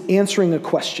Matthew is answering a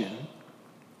question.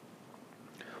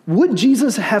 Would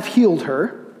Jesus have healed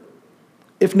her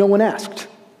if no one asked?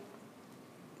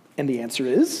 And the answer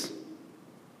is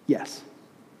yes.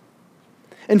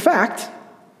 In fact,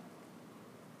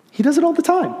 he does it all the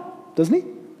time, doesn't he?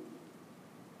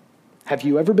 Have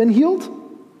you ever been healed?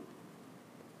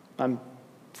 I'm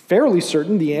fairly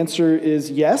certain the answer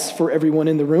is yes for everyone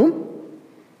in the room.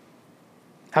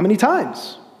 How many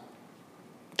times?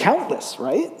 Countless,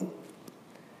 right?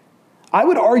 I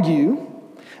would argue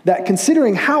that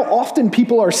considering how often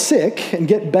people are sick and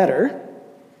get better,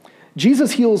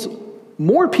 Jesus heals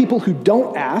more people who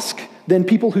don't ask than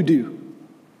people who do.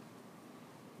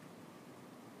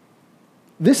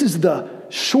 This is the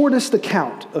shortest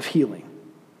account of healing.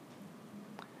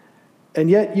 And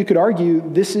yet you could argue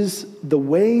this is the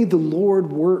way the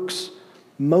Lord works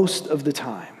most of the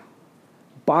time,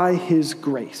 by his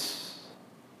grace.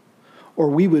 Or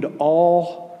we would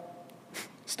all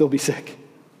still be sick.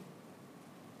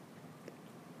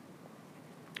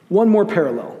 One more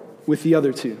parallel with the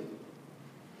other two.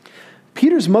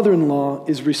 Peter's mother-in-law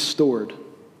is restored,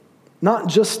 not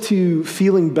just to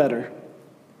feeling better,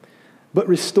 but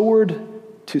restored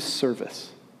to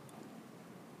service.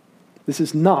 This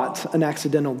is not an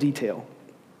accidental detail.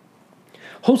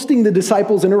 Hosting the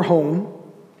disciples in her home,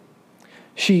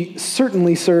 she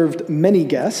certainly served many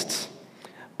guests,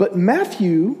 but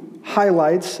Matthew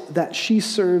highlights that she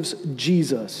serves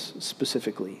Jesus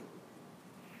specifically,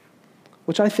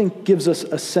 which I think gives us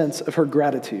a sense of her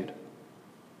gratitude.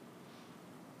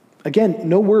 Again,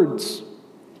 no words,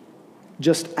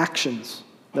 just actions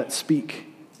that speak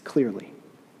clearly.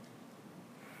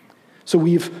 So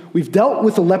we've dealt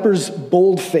with the leper's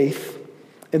bold faith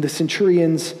and the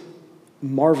centurion's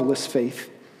marvelous faith.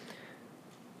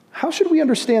 How should we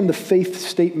understand the faith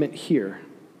statement here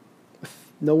with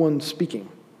no one speaking?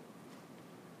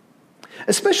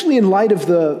 Especially in light of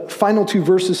the final two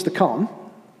verses to come,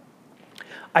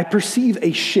 I perceive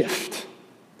a shift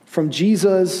from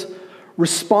Jesus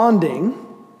responding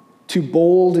to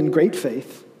bold and great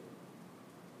faith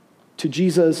to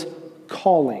Jesus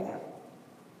calling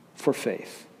for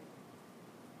faith.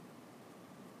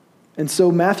 And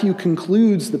so Matthew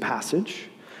concludes the passage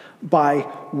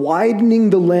by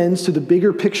widening the lens to the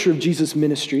bigger picture of Jesus'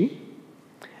 ministry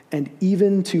and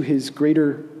even to his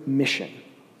greater mission.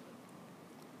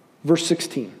 Verse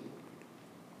 16.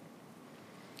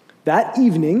 That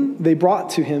evening they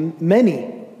brought to him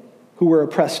many who were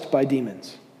oppressed by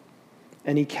demons,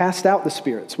 and he cast out the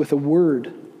spirits with a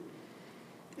word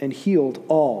and healed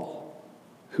all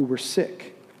who were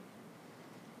sick.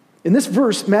 In this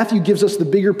verse, Matthew gives us the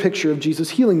bigger picture of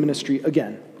Jesus' healing ministry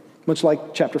again, much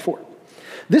like chapter 4.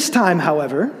 This time,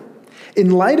 however, in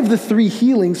light of the three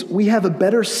healings, we have a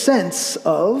better sense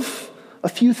of a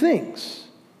few things.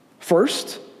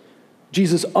 First,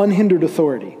 Jesus' unhindered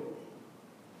authority.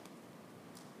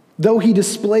 Though he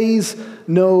displays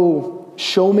no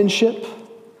showmanship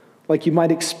like you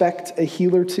might expect a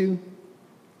healer to,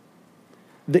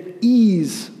 the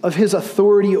ease of his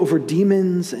authority over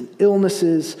demons and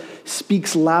illnesses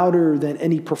speaks louder than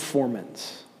any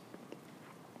performance.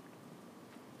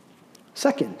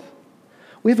 Second,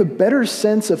 we have a better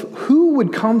sense of who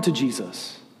would come to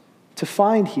Jesus to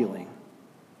find healing.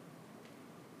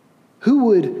 Who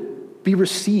would be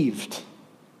received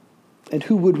and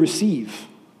who would receive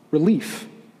relief?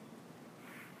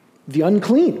 The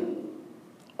unclean,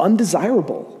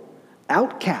 undesirable,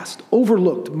 outcast,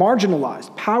 overlooked,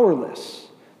 marginalized, powerless.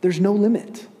 There's no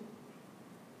limit.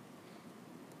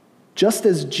 Just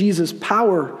as Jesus'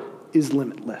 power is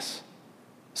limitless,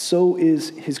 so is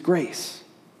his grace.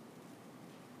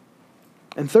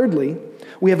 And thirdly,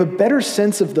 we have a better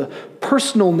sense of the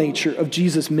personal nature of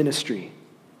Jesus' ministry.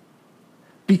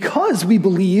 Because we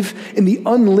believe in the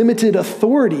unlimited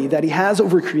authority that he has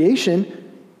over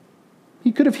creation,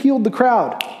 he could have healed the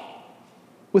crowd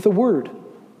with a word.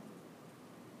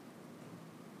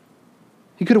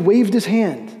 He could have waved his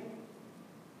hand,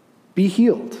 be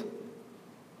healed.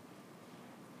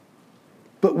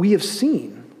 But we have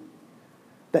seen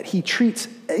that he treats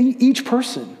each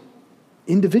person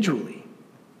individually.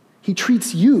 He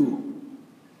treats you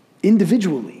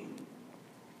individually.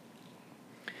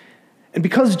 And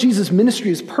because Jesus' ministry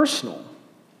is personal,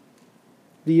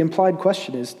 the implied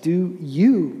question is, do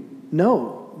you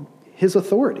know his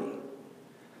authority?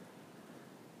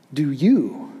 Do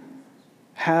you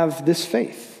have this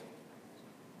faith?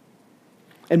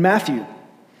 And Matthew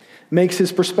makes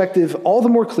his perspective all the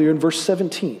more clear in verse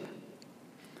 17.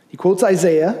 He quotes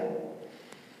Isaiah,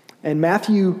 and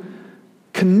Matthew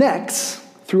connects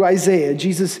through Isaiah,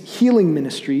 Jesus' healing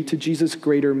ministry to Jesus'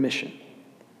 greater mission.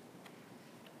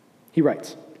 He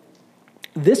writes,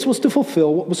 "This was to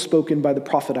fulfill what was spoken by the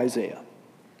prophet Isaiah.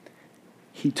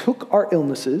 He took our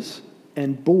illnesses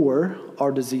and bore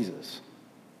our diseases."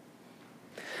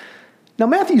 Now,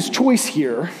 Matthew's choice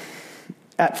here,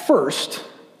 at first,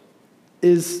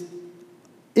 is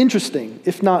interesting,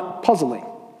 if not puzzling.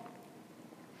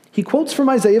 He quotes from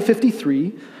Isaiah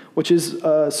 53, which is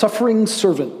a suffering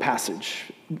servant passage,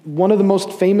 one of the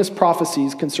most famous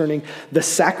prophecies concerning the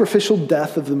sacrificial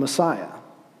death of the Messiah.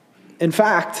 In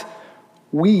fact,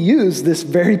 we use this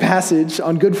very passage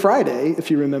on Good Friday, if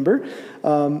you remember,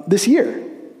 this year.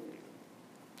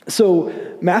 So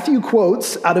Matthew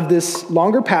quotes out of this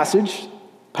longer passage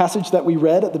that we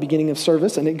read at the beginning of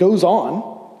service, and it goes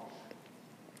on,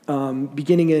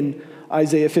 beginning in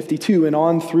Isaiah 52 and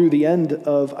on through the end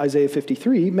of Isaiah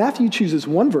 53. Matthew chooses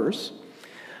one verse,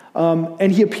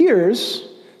 and he appears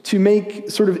to make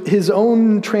sort of his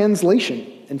own translation,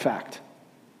 in fact,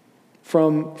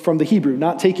 from the Hebrew,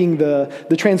 not taking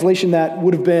the translation that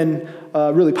would have been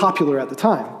really popular at the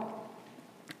time.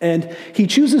 And he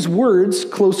chooses words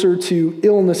closer to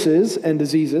illnesses and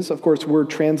diseases. Of course, we're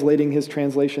translating his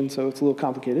translation, so it's a little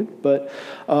complicated. But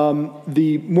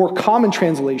the more common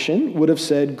translation would have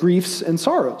said griefs and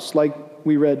sorrows, like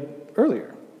we read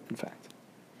earlier, in fact.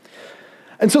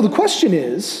 And so the question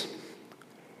is,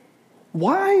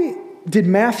 why did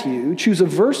Matthew choose a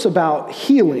verse about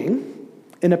healing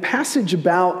in a passage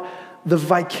about the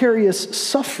vicarious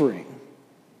suffering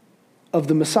of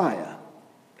the Messiah?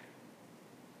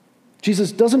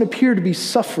 Jesus doesn't appear to be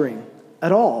suffering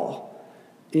at all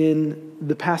in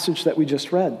the passage that we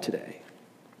just read today.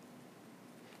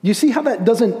 You see how that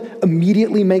doesn't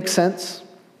immediately make sense?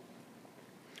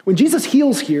 When Jesus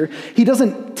heals here, he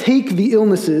doesn't take the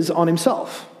illnesses on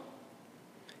himself.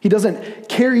 He doesn't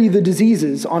carry the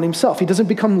diseases on himself. He doesn't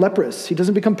become leprous. He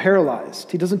doesn't become paralyzed.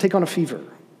 He doesn't take on a fever.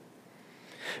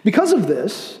 Because of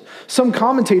this, some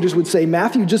commentators would say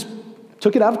Matthew just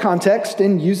took it out of context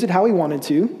and used it how he wanted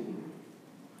to.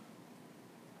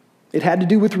 It had to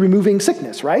do with removing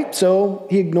sickness, right? So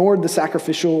he ignored the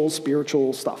sacrificial,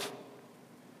 spiritual stuff.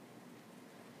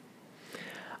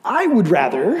 I would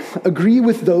rather agree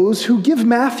with those who give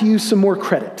Matthew some more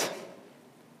credit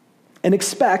and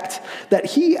expect that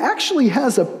he actually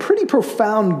has a pretty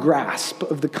profound grasp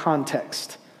of the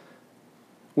context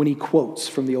when he quotes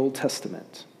from the Old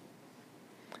Testament.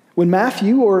 When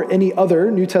Matthew or any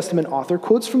other New Testament author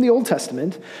quotes from the Old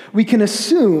Testament, we can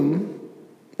assume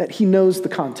that he knows the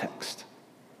context,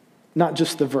 not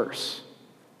just the verse.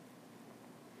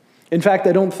 In fact,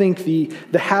 I don't think the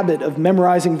habit of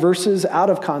memorizing verses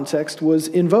out of context was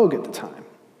in vogue at the time.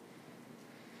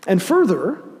 And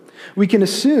further, we can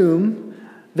assume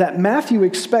that Matthew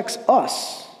expects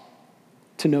us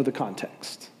to know the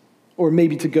context, or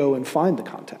maybe to go and find the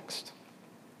context.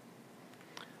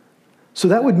 So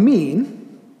that would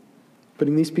mean,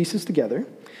 putting these pieces together,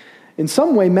 in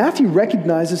some way, Matthew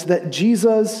recognizes that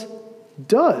Jesus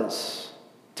does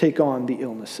take on the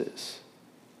illnesses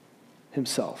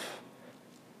himself.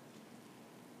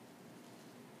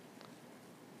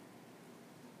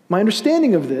 My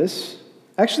understanding of this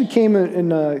actually came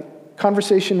in a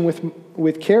conversation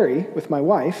with Carrie, with my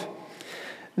wife,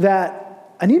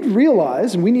 that I need to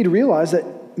realize, and we need to realize,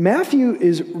 that Matthew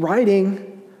is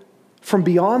writing from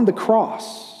beyond the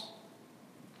cross.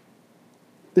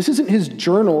 This isn't his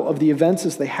journal of the events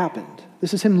as they happened.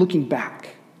 This is him looking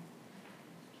back.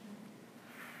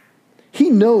 He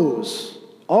knows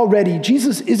already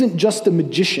Jesus isn't just a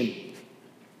magician.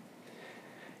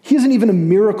 He isn't even a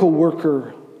miracle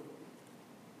worker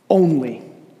only,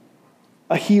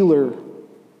 a healer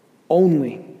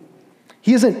only.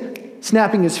 He isn't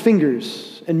snapping his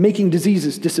fingers and making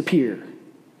diseases disappear.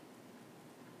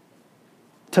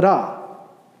 Ta-da!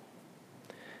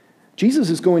 Jesus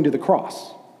is going to the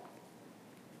cross.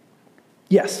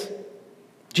 Yes,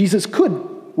 Jesus could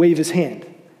wave his hand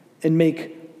and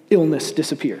make illness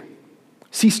disappear,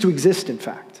 cease to exist, in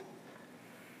fact.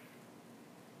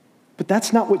 But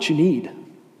that's not what you need.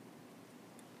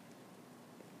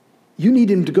 You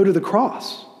need him to go to the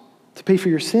cross to pay for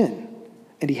your sin,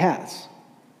 and he has.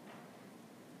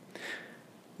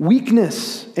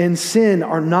 Weakness and sin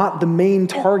are not the main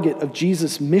target of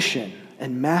Jesus' mission,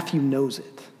 and Matthew knows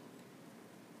it.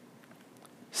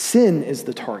 Sin is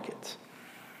the target.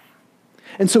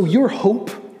 And so your hope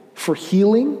for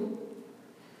healing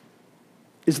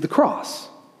is the cross.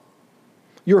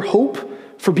 Your hope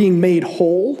for being made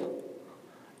whole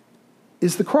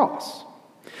is the cross.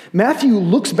 Matthew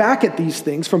looks back at these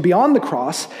things from beyond the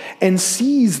cross and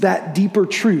sees that deeper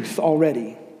truth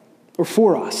already, or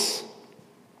for us.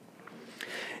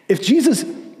 If Jesus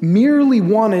merely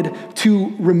wanted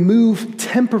to remove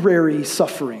temporary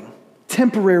suffering,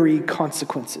 temporary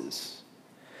consequences,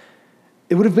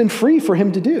 it would have been free for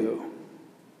him to do.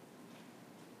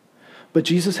 But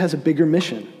Jesus has a bigger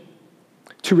mission: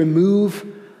 to remove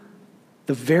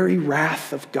the very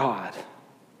wrath of God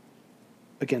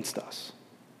against us.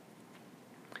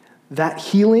 That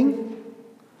healing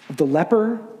of the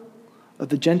leper, of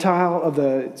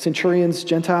the centurion's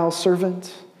Gentile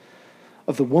servant,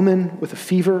 of the woman with a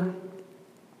fever,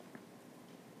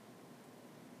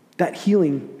 that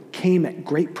healing came at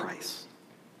great price.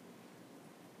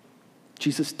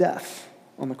 Jesus' death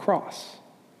on the cross.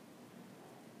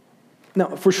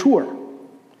 Now, for sure,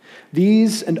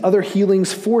 these and other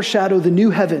healings foreshadow the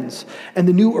new heavens and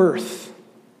the new earth,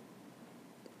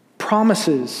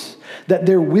 promises that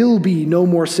there will be no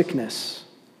more sickness.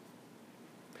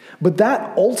 But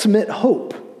that ultimate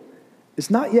hope is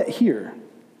not yet here,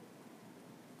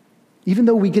 even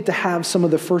though we get to have some of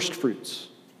the first fruits.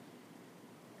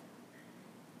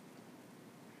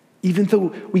 Even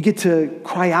though we get to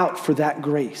cry out for that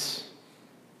grace.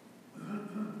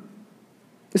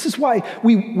 This is why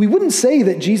we wouldn't say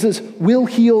that Jesus will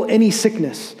heal any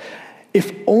sickness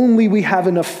if only we have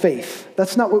enough faith.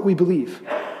 That's not what we believe.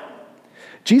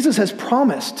 Jesus has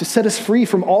promised to set us free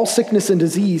from all sickness and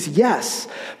disease, yes,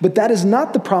 but that is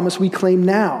not the promise we claim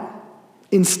now.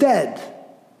 Instead,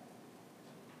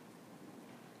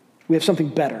 we have something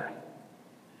better,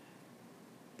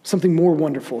 something more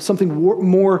wonderful, something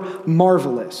more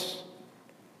marvelous.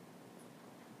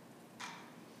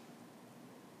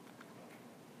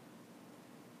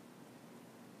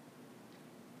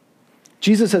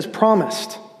 Jesus has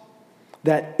promised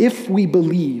that if we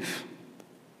believe,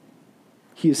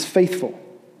 he is faithful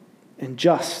and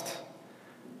just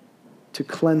to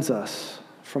cleanse us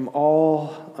from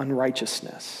all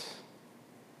unrighteousness.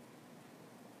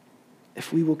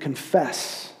 If we will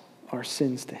confess our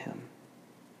sins to him.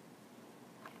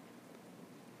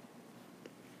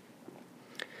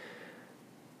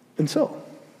 And so,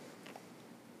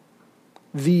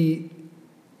 the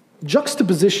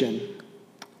juxtaposition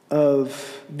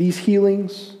of these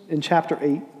healings in chapter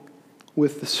 8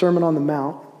 with the Sermon on the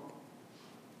Mount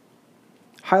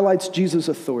highlights Jesus'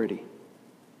 authority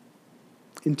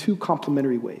in two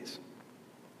complementary ways: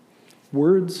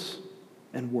 words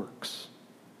and works.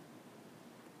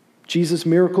 Jesus'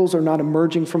 miracles are not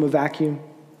emerging from a vacuum,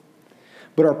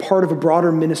 but are part of a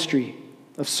broader ministry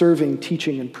of serving,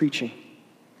 teaching, and preaching.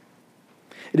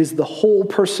 It is the whole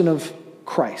person of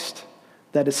Christ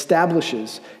that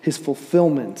establishes his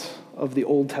fulfillment of the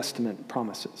Old Testament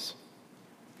promises.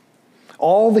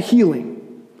 All the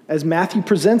healing, as Matthew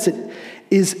presents it,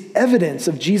 is evidence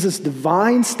of Jesus'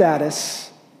 divine status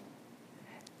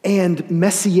and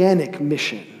messianic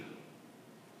mission.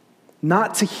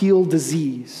 Not to heal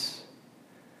disease,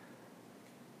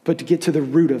 but to get to the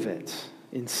root of it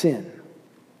in sin.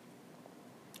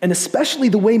 And especially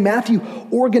the way Matthew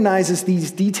organizes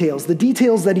these details, the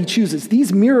details that he chooses.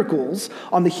 These miracles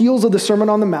on the heels of the Sermon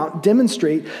on the Mount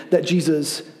demonstrate that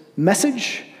Jesus'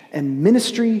 message and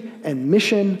ministry and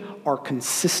mission are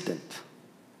consistent.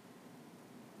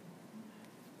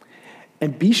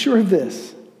 And be sure of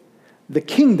this: the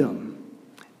kingdom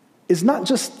is not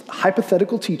just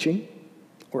hypothetical teaching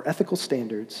or ethical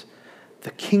standards.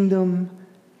 The kingdom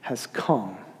has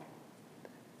come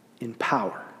in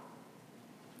power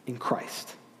in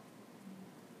Christ.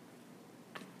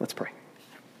 Let's pray.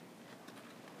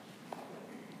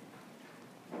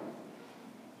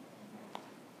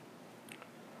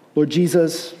 Lord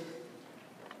Jesus,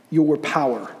 your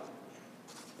power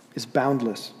is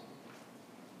boundless.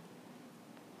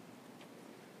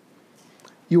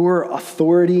 Your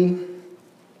authority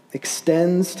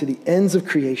extends to the ends of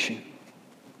creation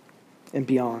and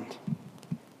beyond.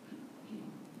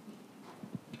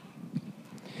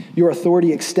 Your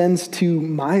authority extends to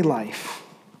my life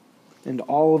and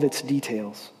all of its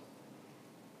details.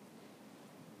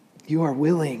 You are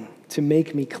willing to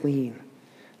make me clean,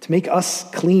 to make us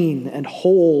clean and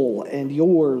whole and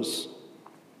yours.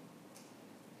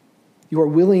 You are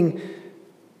willing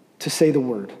to say the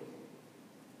word.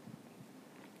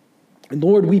 And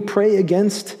Lord, we pray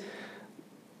against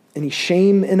any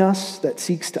shame in us that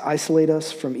seeks to isolate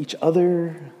us from each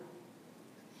other,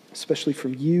 especially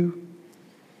from you.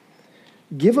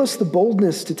 Give us the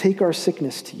boldness to take our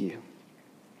sickness to you,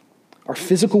 our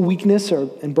physical weakness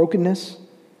and brokenness,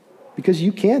 because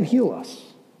you can heal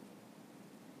us,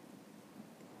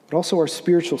 but also our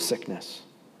spiritual sickness,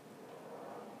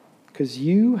 because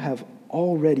you have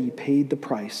already paid the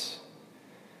price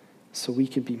so we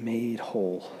can be made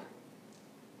whole.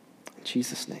 In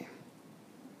Jesus' name,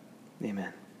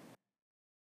 amen.